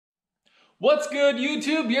What's good,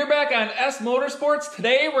 YouTube? You're back on S Motorsports.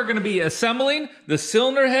 Today we're going to be assembling the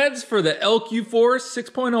cylinder heads for the LQ4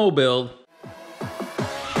 6.0 build.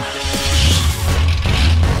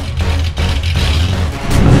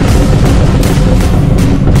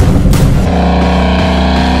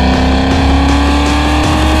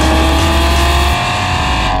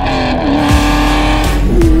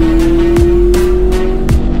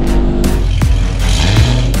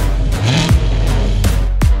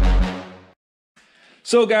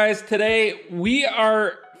 So guys, today we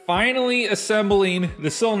are finally assembling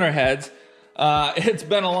the cylinder heads. It's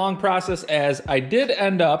been a long process as I did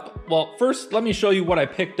end up, well, first let me show you what I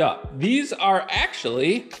picked up. These are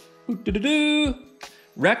actually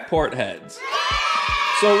rec port heads.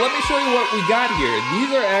 So let me show you what we got here.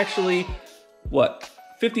 These are actually, what,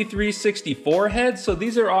 5364 heads? So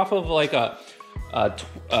these are off of like a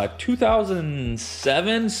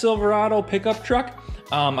 2007 Silverado pickup truck.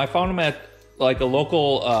 I found them at like a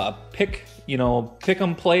local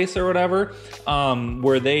pick-em place or whatever,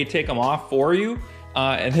 where they take them off for you,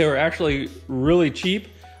 and they were actually really cheap.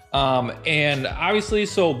 And obviously,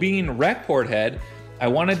 so being rec port head, I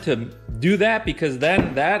wanted to do that because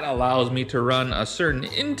then that allows me to run a certain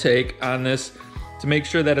intake on this to make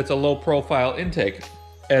sure that it's a low profile intake,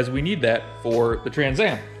 as we need that for the Trans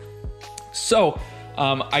Am. So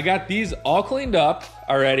I got these all cleaned up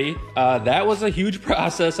already. That was a huge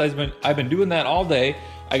process. I've been doing that all day.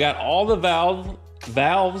 I got all the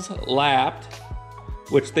valves lapped,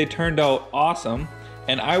 which they turned out awesome.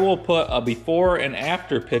 And I will put a before and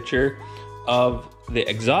after picture of the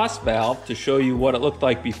exhaust valve to show you what it looked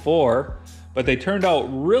like before, but they turned out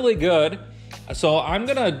really good. So I'm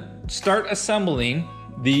gonna start assembling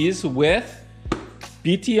these with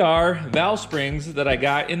BTR valve springs that I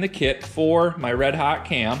got in the kit for my Red Hot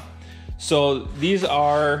cam. So these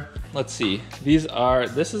are, let's see,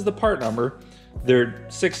 this is the part number. They're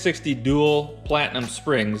 660 dual platinum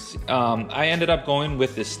springs. I ended up going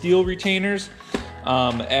with the steel retainers.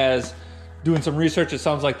 As doing some research, it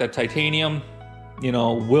sounds like the titanium,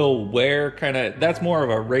 will wear kind of, that's more of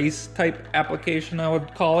a race type application, I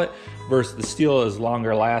would call it, versus the steel is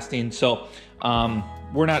longer lasting. So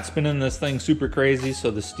we're not spinning this thing super crazy,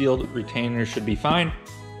 so the steel retainers should be fine.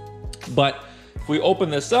 But if we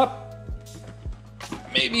open this up,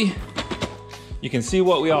 maybe you can see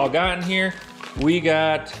what we all got in here. We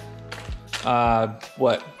got,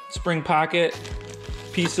 spring pocket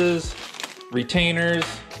pieces, retainers,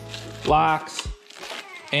 locks,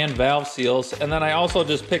 and valve seals. And then I also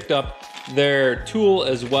just picked up their tool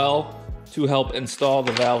as well to help install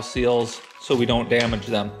the valve seals so we don't damage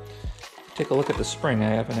them. Take a look at the spring. I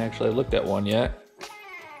haven't actually looked at one yet.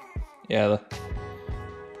 Yeah,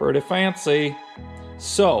 pretty fancy.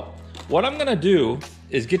 So what I'm gonna do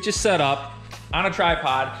is get you set up on a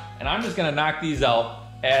tripod, and I'm just gonna knock these out,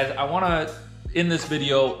 as I wanna, in this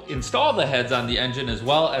video, install the heads on the engine, as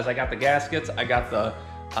well as I got the gaskets. I got the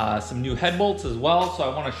some new head bolts as well, so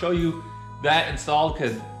I wanna show you that installed,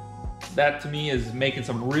 because that to me is making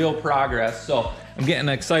some real progress. So I'm getting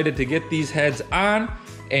excited to get these heads on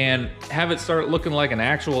and have it start looking like an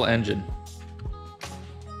actual engine.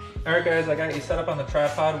 All right guys, I got you set up on the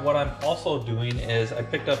tripod. What I'm also doing is I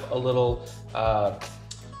picked up a little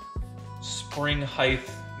spring height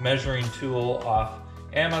measuring tool off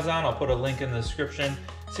Amazon. I'll put a link in the description.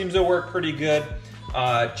 Seems to work pretty good.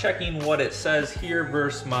 Checking what it says here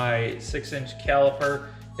versus my 6-inch caliper,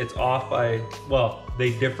 it's off by, well,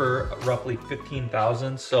 they differ roughly 15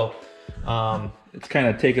 thousandths. So it's kind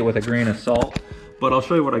of take it with a grain of salt. But I'll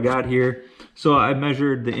show you what I got here. So I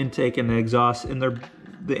measured the intake and the exhaust, and the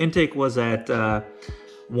intake was at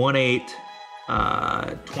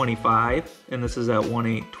 1.825, and this is at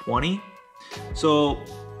 1.820. So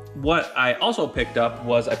what I also picked up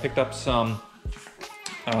was I picked up some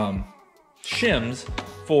shims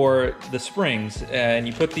for the springs, and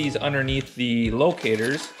you put these underneath the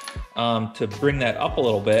locators to bring that up a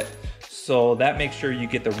little bit. So that makes sure you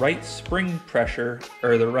get the right spring pressure,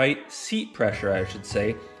 or the right seat pressure, I should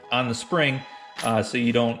say, on the spring, so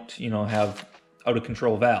you don't, have out of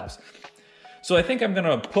control valves. So I think I'm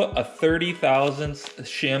gonna put a 30 thousandths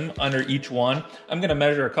shim under each one. I'm gonna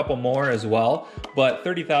measure a couple more as well, but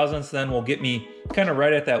 30 thousandths then will get me kind of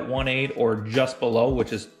right at that 1.8 or just below,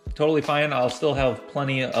 which is totally fine. I'll still have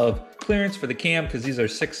plenty of clearance for the cam because these are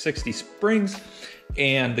 660 springs,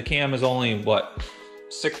 and the cam is only, what,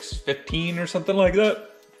 615 or something like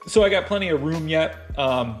that. So I got plenty of room yet.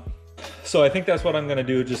 So I think that's what I'm gonna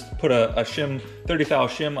do, just put a shim, 30 thou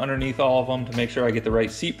shim underneath all of them to make sure I get the right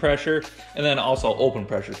seat pressure, and then also open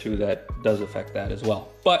pressure too, that does affect that as well.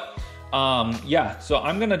 But Yeah, so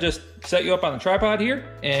I'm gonna just set you up on the tripod here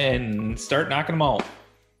and start knocking them out.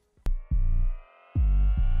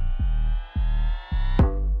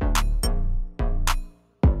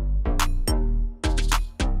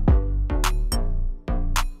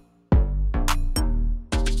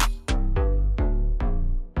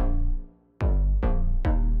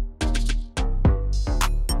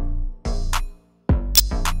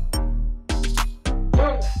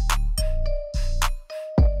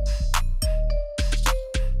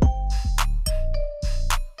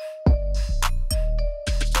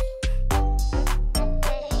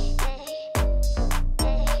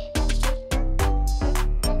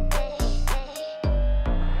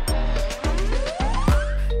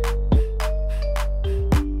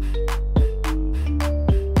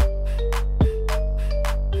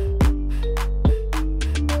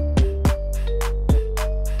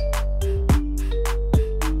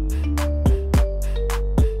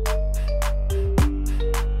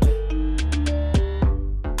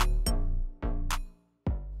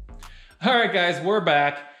 All right, guys, we're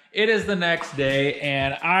back. It is the next day,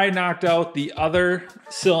 and I knocked out the other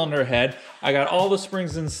cylinder head. I got all the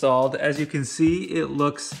springs installed. As you can see, it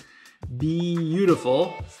looks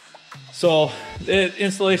beautiful. So the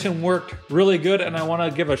installation worked really good, and I want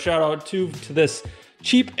to give a shout out to this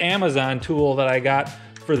cheap Amazon tool that I got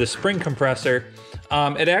for the spring compressor.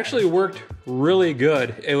 It actually worked really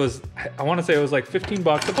good. It was, I want to say it was like 15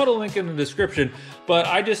 bucks. I'll put a link in the description, but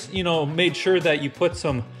I just, made sure that you put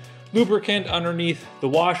some lubricant underneath the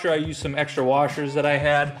washer. I used some extra washers that I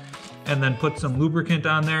had and then put some lubricant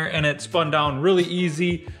on there, and it spun down really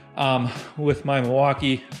easy with my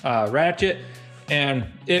Milwaukee ratchet, and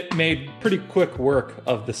it made pretty quick work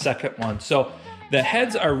of the second one. So the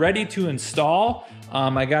heads are ready to install.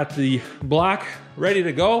 I got the block ready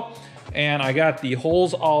to go, and I got the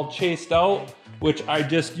holes all chased out, which I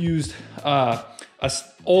just used a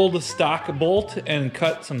old stock bolt and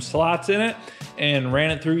cut some slots in it and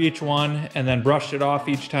ran it through each one and then brushed it off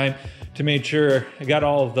each time to make sure I got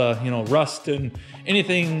all of the rust and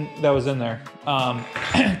anything that was in there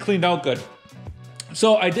cleaned out good.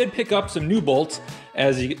 So I did pick up some new bolts,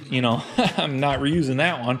 as you know, I'm not reusing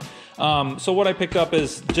that one. So what I picked up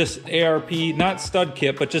is just ARP, not stud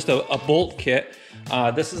kit, but just a bolt kit.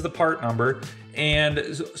 This is the part number.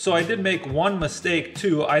 And so I did make one mistake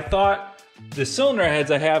too. I thought the cylinder heads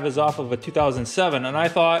I have is off of a 2007, and I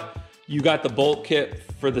thought you got the bolt kit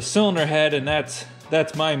for the cylinder head, and that's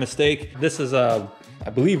my mistake. This is a, I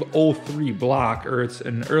believe, 03 block, or it's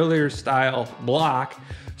an earlier style block.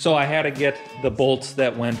 So I had to get the bolts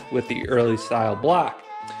that went with the early style block,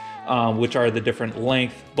 which are the different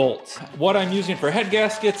length bolts. What I'm using for head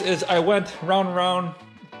gaskets is I went round and round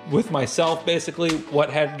with myself, basically, what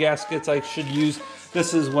head gaskets I should use.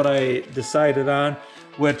 This is what I decided on,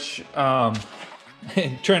 which I'm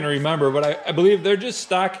trying to remember, but I believe they're just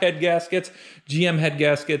stock head gaskets, GM head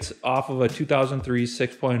gaskets off of a 2003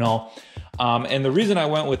 6.0. And the reason I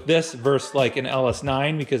went with this versus like an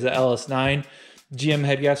LS9, because the LS9 GM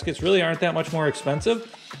head gaskets really aren't that much more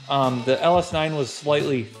expensive. The LS9 was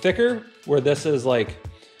slightly thicker, where this is like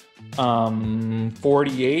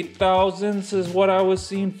 48 thousandths is what I was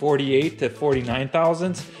seeing, 48 to 49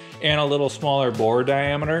 thousandths, and a little smaller bore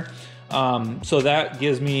diameter. So that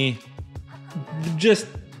gives me just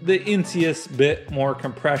the inchiest bit more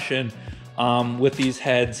compression with these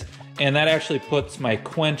heads, and that actually puts my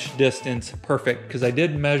quench distance perfect, because I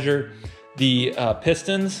did measure the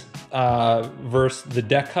pistons versus the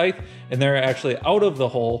deck height, and they're actually out of the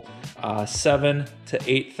hole 7 to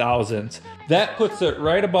 8 thousandths. That puts it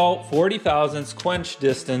right about 40 thousandths quench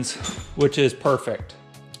distance, which is perfect,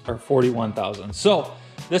 or 41 thousandths. So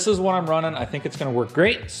this is what I'm running. I think it's gonna work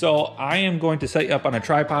great. So I am going to set you up on a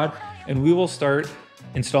tripod, and we will start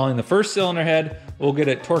installing the first cylinder head. We'll get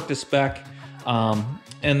it torqued to spec.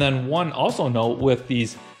 And then one also note with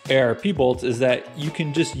these ARP bolts is that you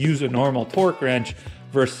can just use a normal torque wrench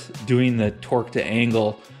versus doing the torque to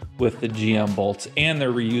angle with the GM bolts, and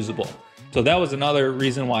they're reusable. So that was another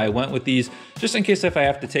reason why I went with these, just in case if I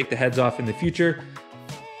have to take the heads off in the future,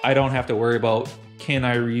 I don't have to worry about, can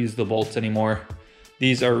I reuse the bolts anymore?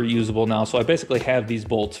 These are reusable now. So I basically have these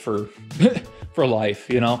bolts for, for life,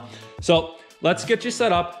 So let's get you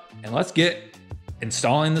set up and let's get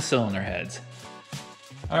installing the cylinder heads.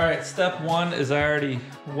 All right, step one is I already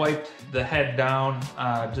wiped the head down.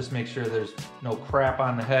 Just make sure there's no crap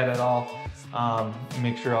on the head at all.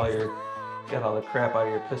 Make sure got all the crap out of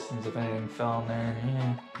your pistons if anything fell in there.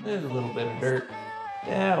 Yeah, there's a little bit of dirt.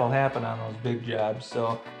 That'll happen on those big jobs.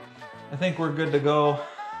 So I think we're good to go.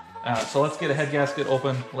 So let's get a head gasket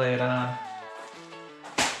open, lay it on.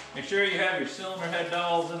 Make sure you have your cylinder head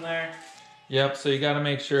dowels in there. Yep, so you gotta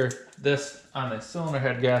make sure this on the cylinder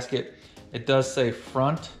head gasket, it does say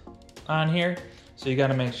front on here. So you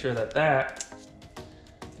gotta make sure that that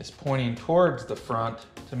is pointing towards the front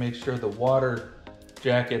to make sure the water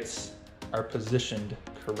jackets are positioned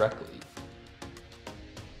correctly.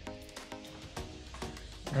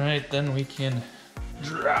 All right, then we can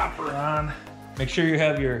drop her on. Make sure you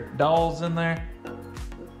have your dowels in there.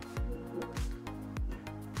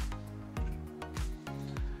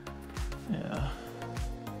 Yeah,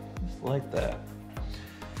 just like that.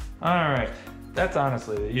 All right, that's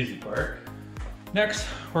honestly the easy part. Next,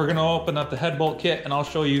 we're gonna open up the head bolt kit and I'll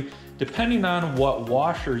show you, depending on what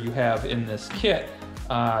washer you have in this kit,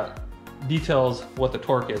 details what the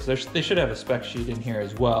torque is. They should have a spec sheet in here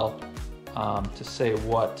as well to say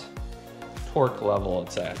what torque level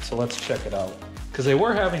it's at. So let's check it out. Because they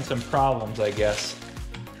were having some problems, I guess,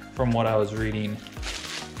 from what I was reading,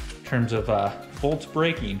 in terms of bolts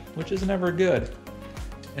breaking, which is never good.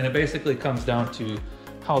 And it basically comes down to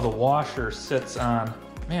how the washer sits on,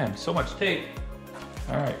 man, so much tape.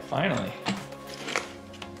 All right, finally.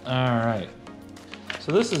 All right,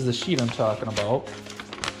 so this is the sheet I'm talking about.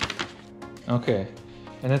 Okay,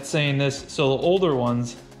 and it's saying this, so the older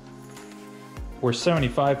ones were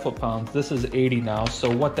 75 foot-pounds, this is 80 now. So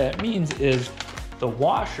what that means is the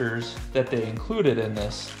washers that they included in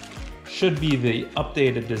this should be the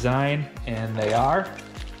updated design, and they are.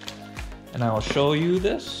 And I will show you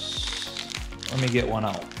this. Let me get one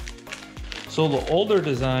out. So the older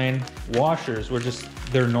design washers were just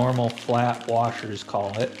their normal flat washers,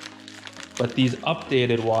 call it. But these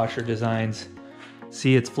updated washer designs,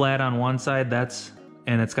 see it's flat on one side,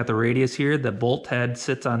 and it's got the radius here, the bolt head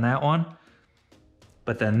sits on that one.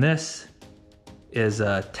 But then this is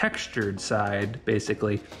a textured side,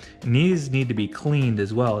 basically. And these need to be cleaned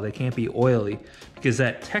as well. They can't be oily because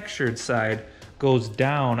that textured side goes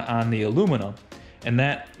down on the aluminum. And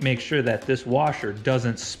that makes sure that this washer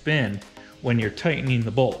doesn't spin when you're tightening the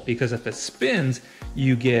bolt, because if it spins,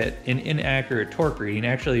 you get an inaccurate torque reading.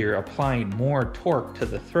 Actually, you're applying more torque to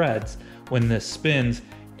the threads when this spins,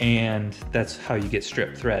 and that's how you get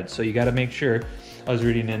stripped threads. So you gotta make sure, I was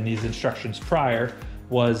reading in these instructions prior,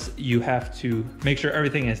 was you have to make sure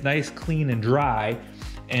everything is nice, clean, and dry.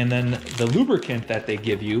 And then the lubricant that they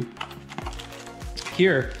give you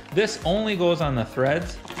here, this only goes on the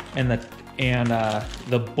threads and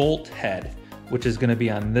the bolt head, which is gonna be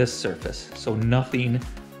on this surface. So nothing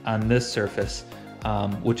on this surface,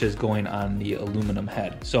 which is going on the aluminum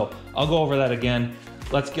head. So I'll go over that again.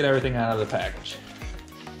 Let's get everything out of the package.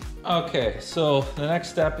 Okay, so the next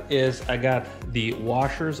step is I got the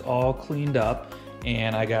washers all cleaned up,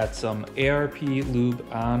 and I got some ARP lube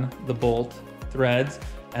on the bolt threads,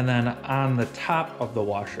 and then on the top of the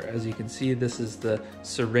washer, as you can see, this is the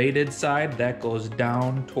serrated side that goes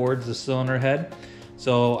down towards the cylinder head.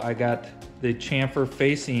 So I got the chamfer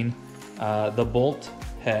facing the bolt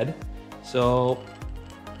head. So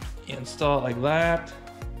you install it like that.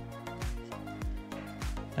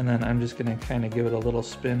 And then I'm just gonna kind of give it a little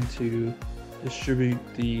spin to distribute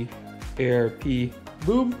the ARP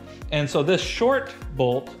lube. And so this short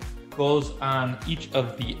bolt goes on each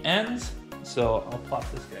of the ends. So I'll plop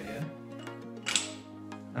this guy in.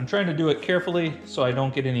 I'm trying to do it carefully so I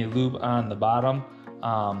don't get any lube on the bottom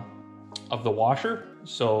of the washer.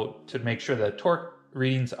 So to make sure the torque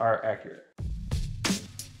readings are accurate.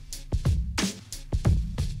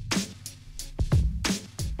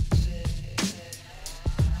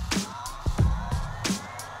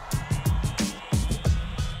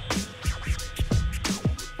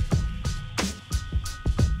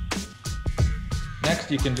 Next,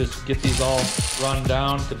 you can just get these all run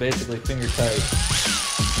down to basically finger tight.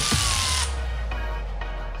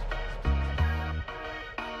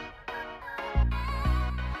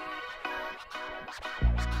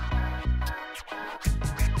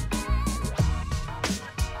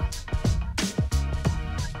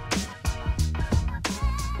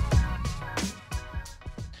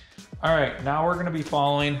 All right, now we're gonna be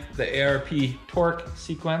following the ARP torque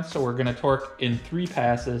sequence. So we're gonna torque in 3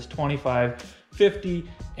 passes, 25, 50,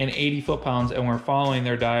 and 80 foot-pounds, and we're following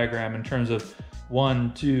their diagram in terms of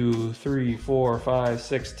 1, 2, 3, 4, 5,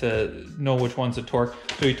 6 to know which ones to torque.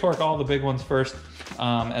 So you torque all the big ones first,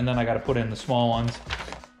 and then I gotta put in the small ones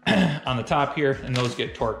on the top here, and those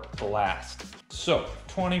get torqued last. So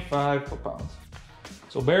 25 foot-pounds.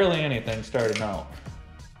 So barely anything starting out.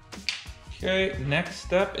 Okay, next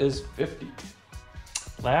step is 50.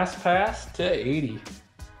 Last pass to 80.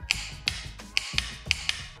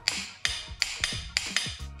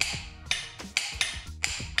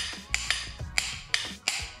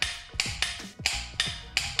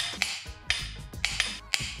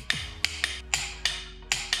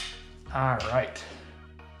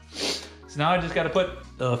 So now I just gotta put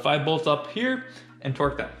the 5 bolts up here and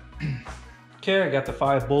torque them. Okay, I got the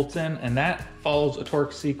 5 bolts in, and that follows a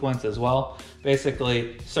torque sequence as well.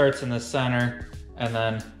 Basically starts in the center and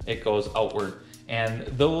then it goes outward. And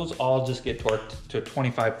those all just get torqued to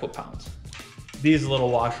 25 foot-pounds. These little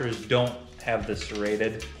washers don't have the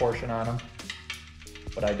serrated portion on them,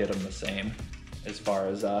 but I did them the same as far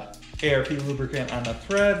as ARP lubricant on the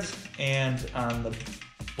threads and on the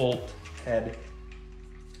bolt head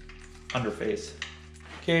underface.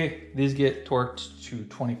 Okay, these get torqued to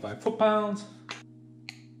 25 foot-pounds.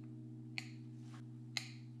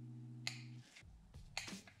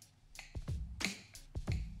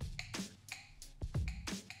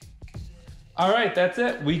 All right, that's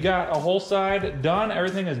it. We got a whole side done.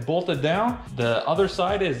 Everything is bolted down. The other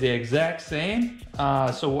side is the exact same.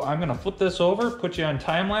 So I'm gonna flip this over, put you on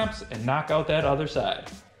time lapse, and knock out that other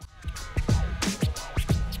side.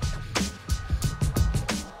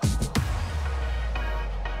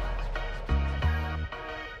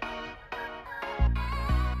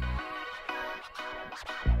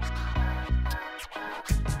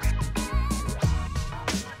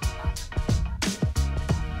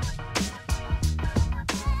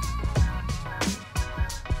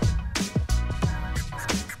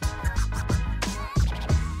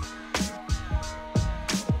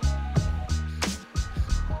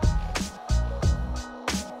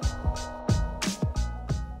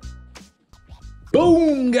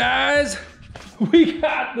 Boom, guys! We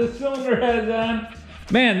got the cylinder heads on.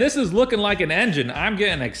 Man, this is looking like an engine. I'm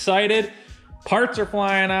getting excited. Parts are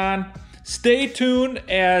flying on. Stay tuned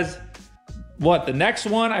as the next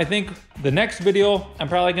one. I think the next video, I'm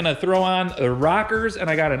probably gonna throw on the rockers, and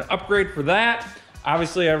I got an upgrade for that.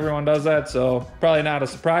 Obviously, everyone does that, so probably not a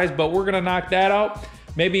surprise, but we're gonna knock that out.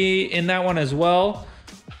 Maybe in that one as well.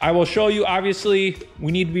 I will show you, obviously,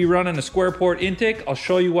 we need to be running a square port intake. I'll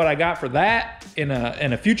show you what I got for that in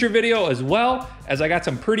a future video, as well as I got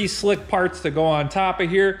some pretty slick parts to go on top of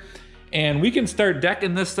here. And we can start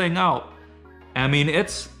decking this thing out. I mean,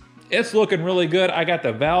 it's looking really good. I got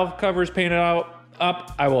the valve covers painted up.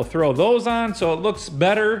 I will throw those on so it looks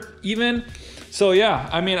better even. So yeah,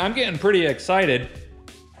 I mean, I'm getting pretty excited.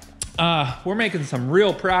 We're making some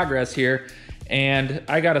real progress here. And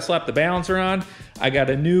I gotta slap the balancer on. I got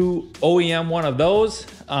a new OEM one of those.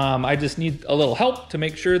 I just need a little help to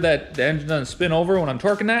make sure that the engine doesn't spin over when I'm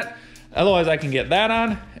torquing that. Otherwise, I can get that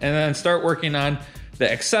on and then start working on the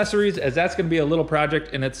accessories, as that's gonna be a little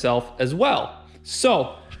project in itself as well.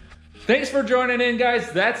 So, thanks for joining in, guys.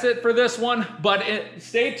 That's it for this one, but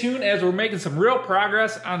stay tuned as we're making some real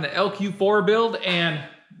progress on the LQ4 build and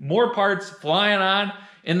more parts flying on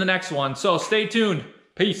in the next one. So stay tuned.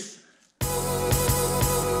 Peace.